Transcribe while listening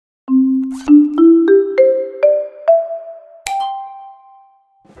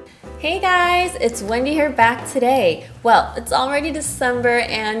Hey guys, it's Wendy here back today. Well, it's already December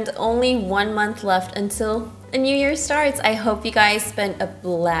and only 1 month left until a new year starts. I hope you guys spent a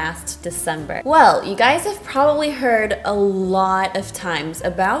blast December. Well, you guys have probably heard a lot of times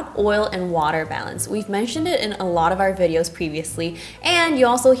about oil and water balance. We've mentioned it in a lot of our videos previously, and you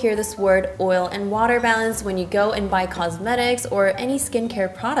also hear this word oil and water balance when you go and buy cosmetics or any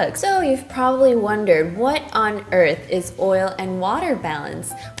skincare products. So you've probably wondered, what on earth is oil and water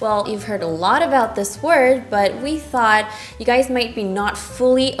balance? Well, you've heard a lot about this word, but we thought you guys might be not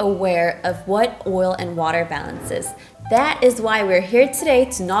fully aware of what oil and water balance is. That is why we're here today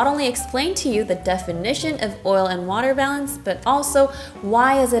to not only explain to you the definition of oil and water balance, but also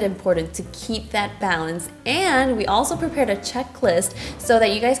why is it important to keep that balance. And we also prepared a checklist so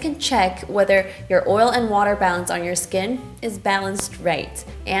that you guys can check whether your oil and water balance on your skin is balanced right.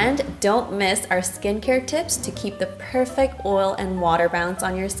 And don't miss our skincare tips to keep the perfect oil and water balance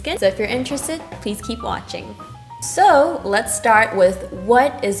on your skin. So if you're interested, please keep watching. So let's start with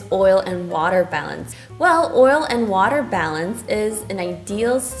what is oil and water balance. Well, oil and water balance is an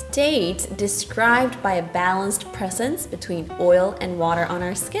ideal state described by a balanced presence between oil and water on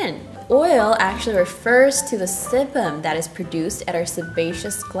our skin. Oil actually refers to the sebum that is produced at our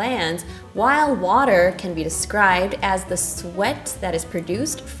sebaceous glands, while water can be described as the sweat that is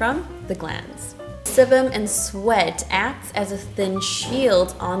produced from the glands. Sebum and sweat acts as a thin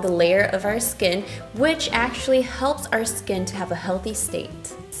shield on the layer of our skin, which actually helps our skin to have a healthy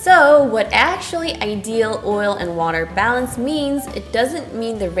state. So what actually ideal oil and water balance means, it doesn't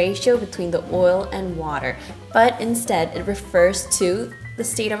mean the ratio between the oil and water, but instead it refers to the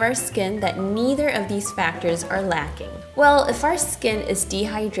state of our skin that neither of these factors are lacking. Well, if our skin is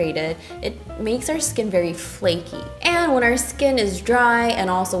dehydrated, it makes our skin very flaky. And when our skin is dry and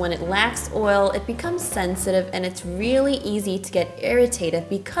also when it lacks oil, it becomes sensitive and it's really easy to get irritated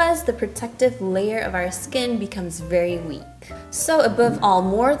because the protective layer of our skin becomes very weak. So above all,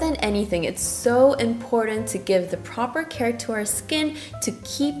 more than anything, it's so important to give the proper care to our skin to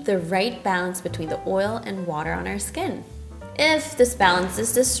keep the right balance between the oil and water on our skin. If this balance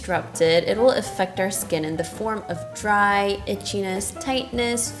is disrupted, it will affect our skin in the form of dry, itchiness,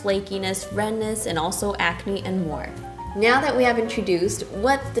 tightness, flakiness, redness, and also acne and more. Now that we have introduced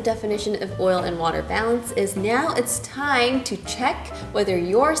what the definition of oil and water balance is, now it's time to check whether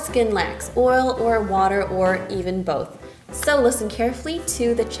your skin lacks oil or water or even both. So listen carefully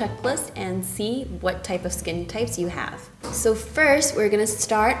to the checklist and see what type of skin types you have. So first, we're going to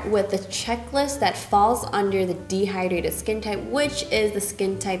start with the checklist that falls under the dehydrated skin type, which is the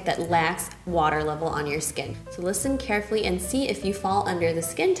skin type that lacks water level on your skin. So listen carefully and see if you fall under the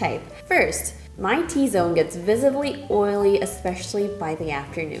skin type. First, my T-zone gets visibly oily, especially by the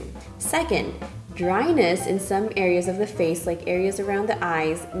afternoon. Second, dryness in some areas of the face, like areas around the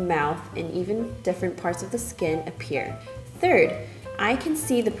eyes, mouth, and even different parts of the skin appear. Third, I can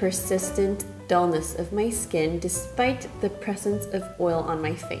see the persistent dullness of my skin despite the presence of oil on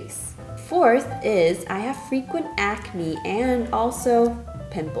my face. Fourth is I have frequent acne and also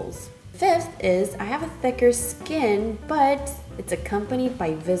pimples. Fifth is I have a thicker skin, but it's accompanied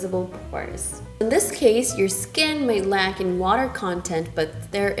by visible pores. In this case, your skin might lack in water content,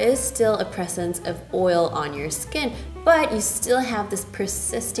 but there is still a presence of oil on your skin, but you still have this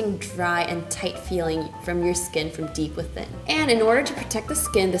persisting dry and tight feeling from your skin from deep within. And in order to protect the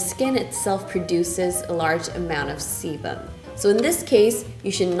skin itself produces a large amount of sebum. So in this case,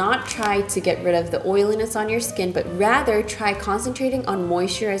 you should not try to get rid of the oiliness on your skin, but rather try concentrating on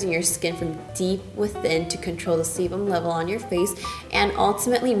moisturizing your skin from deep within to control the sebum level on your face and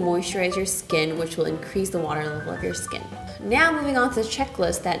ultimately moisturize your skin, which will increase the water level of your skin. Now moving on to the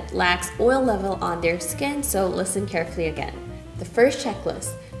checklist that lacks oil level on their skin, so listen carefully again. The first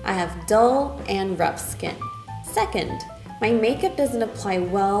checklist, I have dull and rough skin. Second, my makeup doesn't apply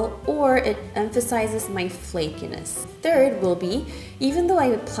well or it emphasizes my flakiness. Third will be, even though I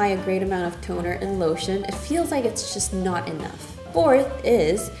apply a great amount of toner and lotion, it feels like it's just not enough. Fourth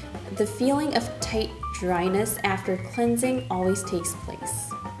is, the feeling of tight dryness after cleansing always takes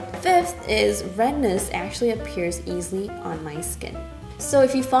place. Fifth is, redness actually appears easily on my skin. So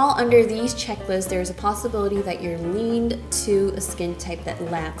if you fall under these checklists, there's a possibility that you're leaned to a skin type that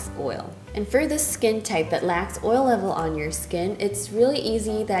lacks oil. And for this skin type that lacks oil level on your skin, it's really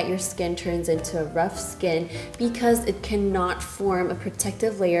easy that your skin turns into a rough skin because it cannot form a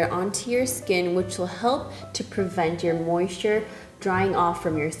protective layer onto your skin, which will help to prevent your moisture drying off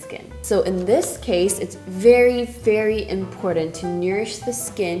from your skin. So in this case, it's very, very important to nourish the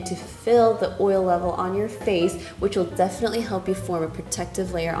skin to fill the oil level on your face, which will definitely help you form a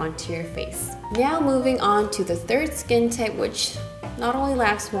protective layer onto your face. Now moving on to the third skin type, which not only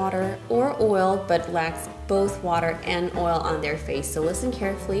lacks water or oil, but lacks both water and oil on their face. So listen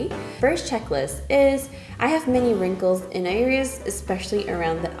carefully. First checklist is, I have many wrinkles in areas, especially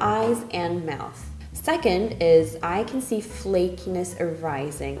around the eyes and mouth. Second is, I can see flakiness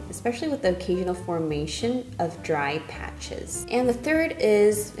arising, especially with the occasional formation of dry patches. And the third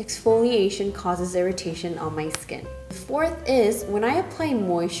is, exfoliation causes irritation on my skin. The fourth is, when I apply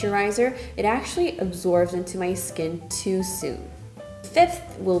moisturizer, it actually absorbs into my skin too soon.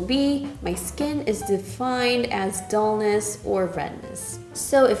 Fifth will be, my skin is defined as dullness or redness.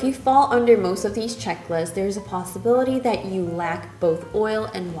 So if you fall under most of these checklists, there's a possibility that you lack both oil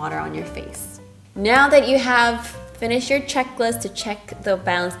and water on your face. Now that you have finished your checklist to check the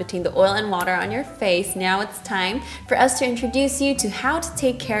balance between the oil and water on your face, now it's time for us to introduce you to how to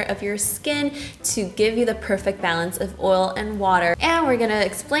take care of your skin to give you the perfect balance of oil and water. And we're gonna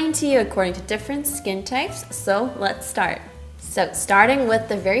explain to you according to different skin types, so let's start. So starting with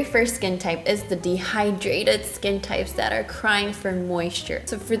the very first skin type is the dehydrated skin types that are crying for moisture.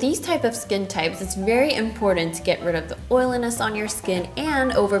 So for these type of skin types, it's very important to get rid of the oiliness on your skin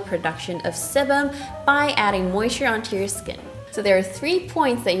and overproduction of sebum by adding moisture onto your skin. So there are 3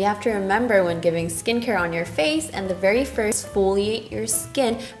 points that you have to remember when giving skincare on your face, and the very first, exfoliate your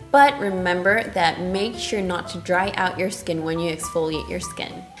skin, but remember that make sure not to dry out your skin when you exfoliate your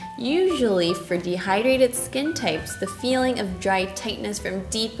skin. Usually for dehydrated skin types, the feeling of dry tightness from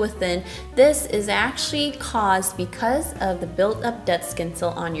deep within, this is actually caused because of the built-up dead skin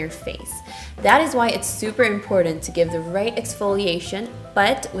cell on your face. That is why it's super important to give the right exfoliation,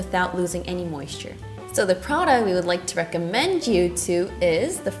 but without losing any moisture. So the product we would like to recommend you to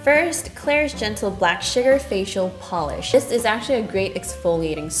is the first KLAIRS Gentle Black Sugar Facial Polish. This is actually a great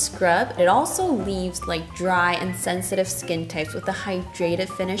exfoliating scrub. It also leaves like dry and sensitive skin types with a hydrated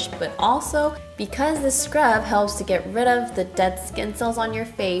finish, but also because this scrub helps to get rid of the dead skin cells on your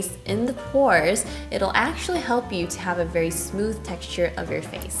face in the pores, it'll actually help you to have a very smooth texture of your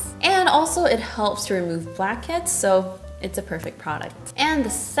face. And also it helps to remove blackheads, so it's a perfect product. And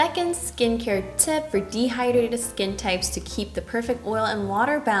the second skincare tip for dehydrated skin types to keep the perfect oil and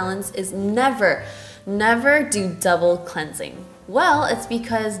water balance is never do double cleansing. Well, it's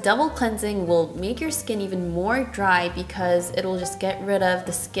because double cleansing will make your skin even more dry because it'll just get rid of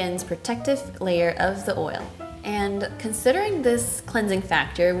the skin's protective layer of the oil. And considering this cleansing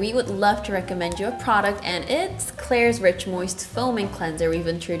factor, we would love to recommend you a product, and it's KLAIRS Rich Moist Foaming Cleanser. We've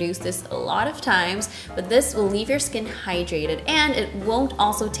introduced this a lot of times, but this will leave your skin hydrated and it won't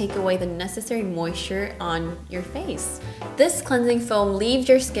also take away the necessary moisture on your face. This cleansing foam leaves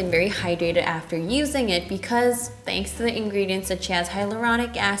your skin very hydrated after using it because thanks to the ingredients such as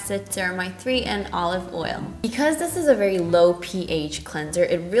hyaluronic acid, ceramide 3, and olive oil. Because this is a very low pH cleanser,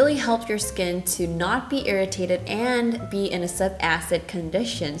 it really helps your skin to not be irritated and be in a sub-acid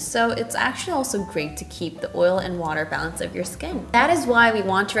condition. So it's actually also great to keep the oil and water balance of your skin. That is why we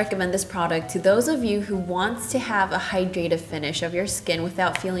want to recommend this product to those of you who want to have a hydrated finish of your skin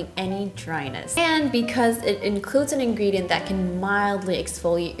without feeling any dryness. And because it includes an ingredient that can mildly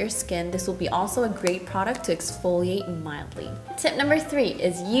exfoliate your skin, this will be also a great product to exfoliate mildly. Tip number 3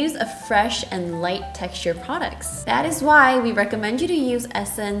 is use a fresh and light texture products. That is why we recommend you to use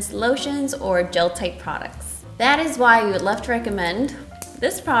essence, lotions, or gel type products. That is why we would love to recommend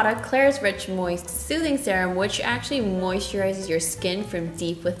this product, KLAIRS Rich Moist Soothing Serum, which actually moisturizes your skin from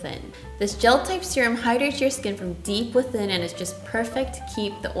deep within. This gel type serum hydrates your skin from deep within and is just perfect to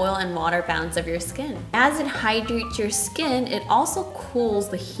keep the oil and water balance of your skin. As it hydrates your skin, it also cools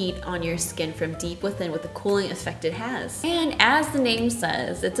the heat on your skin from deep within with the cooling effect it has. And as the name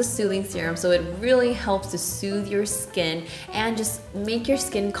says, it's a soothing serum, so it really helps to soothe your skin and just make your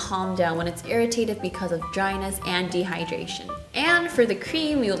skin calm down when it's irritated because of dryness and dehydration. And for the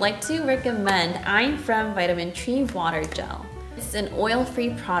cream, we would like to recommend I'm From Vitamin Tree Water Gel. It's an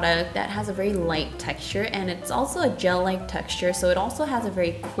oil-free product that has a very light texture, and it's also a gel-like texture, so it also has a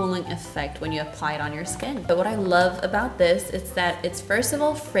very cooling effect when you apply it on your skin. But what I love about this is that it's first of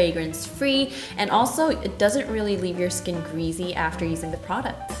all fragrance-free, and also it doesn't really leave your skin greasy after using the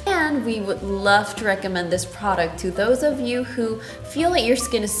product. And we would love to recommend this product to those of you who feel that your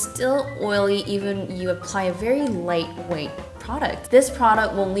skin is still oily even you apply a very lightweight product. This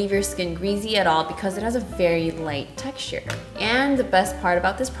product won't leave your skin greasy at all because it has a very light texture. And the best part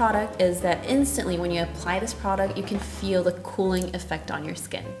about this product is that instantly when you apply this product, you can feel the cooling effect on your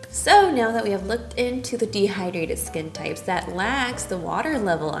skin. So now that we have looked into the dehydrated skin types that lacks the water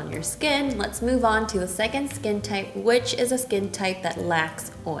level on your skin, let's move on to the second skin type, which is a skin type that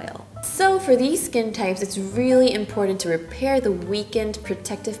lacks oil. So for these skin types, it's really important to repair the weakened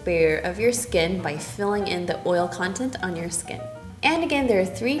protective barrier of your skin by filling in the oil content on your skin. And again, there are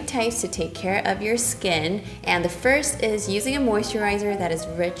 3 types to take care of your skin, and the first is using a moisturizer that is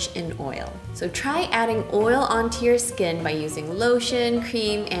rich in oil. So try adding oil onto your skin by using lotion,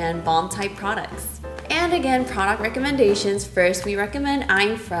 cream, and balm type products. And again, product recommendations. First, we recommend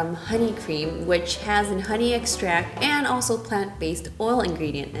I'm From Honey Cream, which has an honey extract and also plant-based oil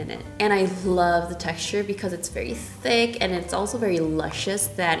ingredient in it. And I love the texture because it's very thick and it's also very luscious,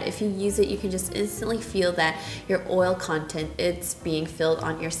 that if you use it, you can just instantly feel that your oil content is being filled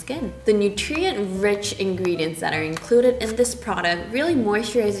on your skin. The nutrient-rich ingredients that are included in this product really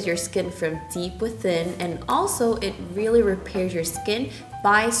moisturizes your skin from deep within, and also it really repairs your skin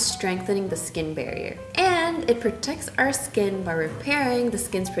by strengthening the skin barrier. And it protects our skin by repairing the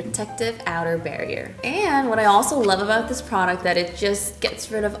skin's protective outer barrier. And what I also love about this product, that it just gets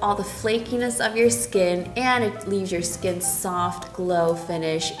rid of all the flakiness of your skin, and it leaves your skin soft, glow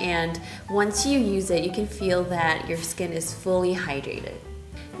finish, and once you use it, you can feel that your skin is fully hydrated.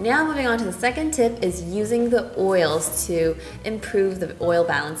 Now moving on to the second tip is using the oils to improve the oil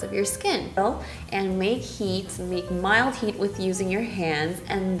balance of your skin. And make mild heat with using your hands,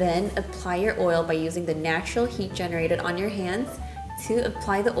 and then apply your oil by using the natural heat generated on your hands to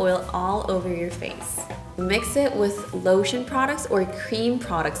apply the oil all over your face. Mix it with lotion products or cream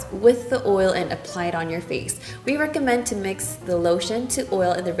products with the oil and apply it on your face. We recommend to mix the lotion to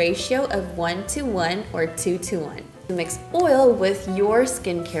oil in the ratio of 1:1 or 2:1. Mix oil with your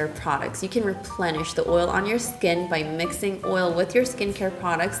skincare products. You can replenish the oil on your skin by mixing oil with your skincare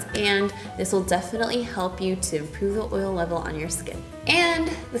products, and this will definitely help you to improve the oil level on your skin. And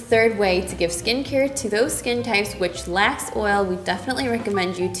the third way to give skincare to those skin types which lacks oil, we definitely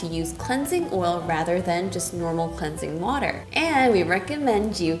recommend you to use cleansing oil rather than just normal cleansing water. And we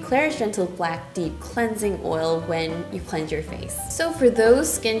recommend you KLAIRS Gentle Black Deep Cleansing Oil when you cleanse your face. So for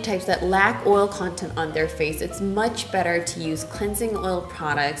those skin types that lack oil content on their face, it's much better to use cleansing oil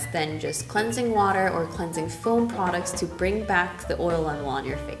products than just cleansing water or cleansing foam products to bring back the oil level on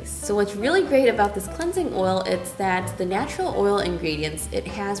your face. So what's really great about this cleansing oil, it's that the natural oil ingredients, it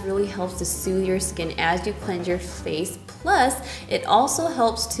has really helps to soothe your skin as you cleanse your face. Plus, it also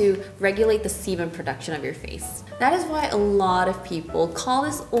helps to regulate the sebum production of your face. That is why a lot of people call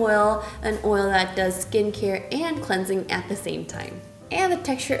this oil an oil that does skincare and cleansing at the same time. And the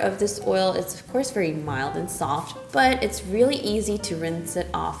texture of this oil is of course very mild and soft, but it's really easy to rinse it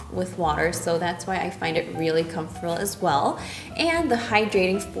off with water, so that's why I find it really comfortable as well. And the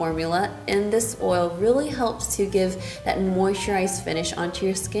hydrating formula in this oil really helps to give that moisturized finish onto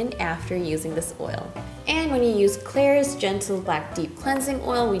your skin after using this oil. And when you use KLAIRS Gentle Black Deep Cleansing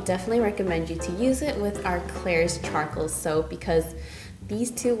Oil, we definitely recommend you to use it with our KLAIRS Charcoal Soap, because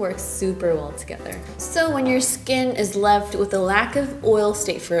these two work super well together. So when your skin is left with a lack of oil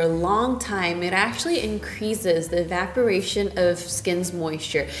state for a long time, it actually increases the evaporation of skin's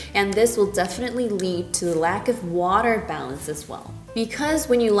moisture, and this will definitely lead to the lack of water balance as well. Because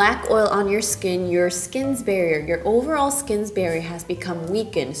when you lack oil on your skin's barrier, your overall skin's barrier has become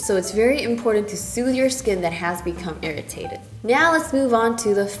weakened, so it's very important to soothe your skin that has become irritated. Now let's move on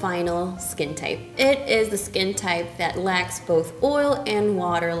to the final skin type. It is the skin type that lacks both oil and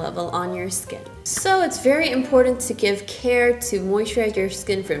water level on your skin. So it's very important to give care to moisturize your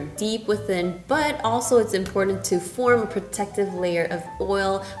skin from deep within, but also it's important to form a protective layer of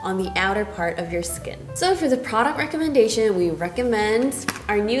oil on the outer part of your skin. So for the product recommendation, we recommend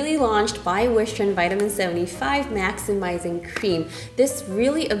our newly launched by Wishtrend Vitamin 75 Maximizing Cream. This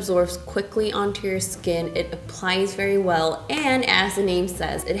really absorbs quickly onto your skin, it applies very well, and as the name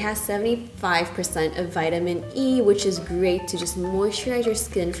says, it has 75% of vitamin E, which is great to just moisturize your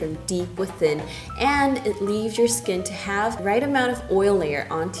skin from deep within, and it leaves your skin to have the right amount of oil layer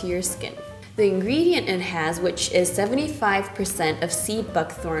onto your skin. The ingredient it has, which is 75% of sea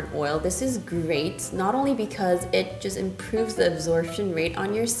buckthorn oil, this is great, not only because it just improves the absorption rate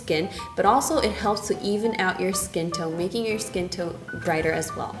on your skin, but also it helps to even out your skin tone, making your skin tone brighter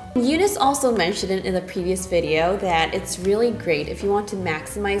as well. Eunice also mentioned it in the previous video that it's really great if you want to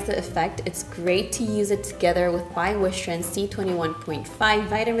maximize the effect. It's great to use it together with by Wishtrend C21.5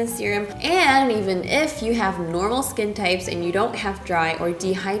 Vitamin Serum, and even if you have normal skin types and you don't have dry or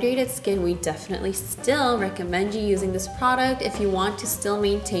dehydrated skin, we definitely still recommend you using this product if you want to still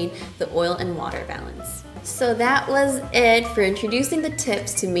maintain the oil and water balance. So that was it for introducing the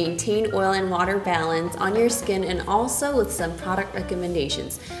tips to maintain oil and water balance on your skin, and also with some product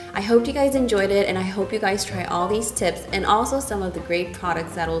recommendations. I hope you guys enjoyed it, and I hope you guys try all these tips and also some of the great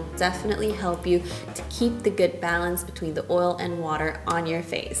products that will definitely help you to keep the good balance between the oil and water on your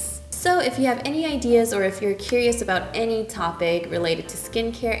face. So if you have any ideas or if you're curious about any topic related to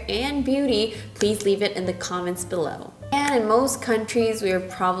skincare and beauty, please leave it in the comments below. And in most countries, we are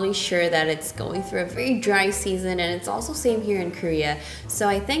probably sure that it's going through a very dry season, and it's also same here in Korea. So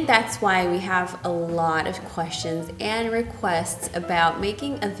I think that's why we have a lot of questions and requests about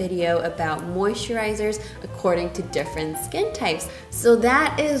making a video about moisturizers according to different skin types. So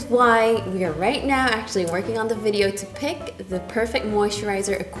that is why we are right now actually working on the video to pick the perfect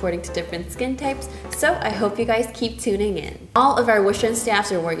moisturizer according to different skin types. So I hope you guys keep tuning in. All of our Wishtrend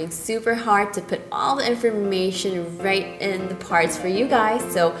staffs are working super hard to put all the information right in the parts for you guys,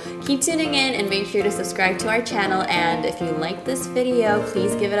 so keep tuning in and make sure to subscribe to our channel. And if you like this video,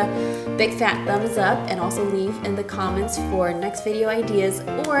 please give it a big fat thumbs up, and also leave in the comments for next video ideas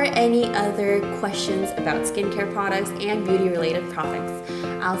or any other questions about skincare products and beauty related products.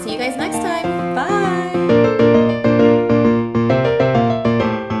 I'll see you guys next time. Bye!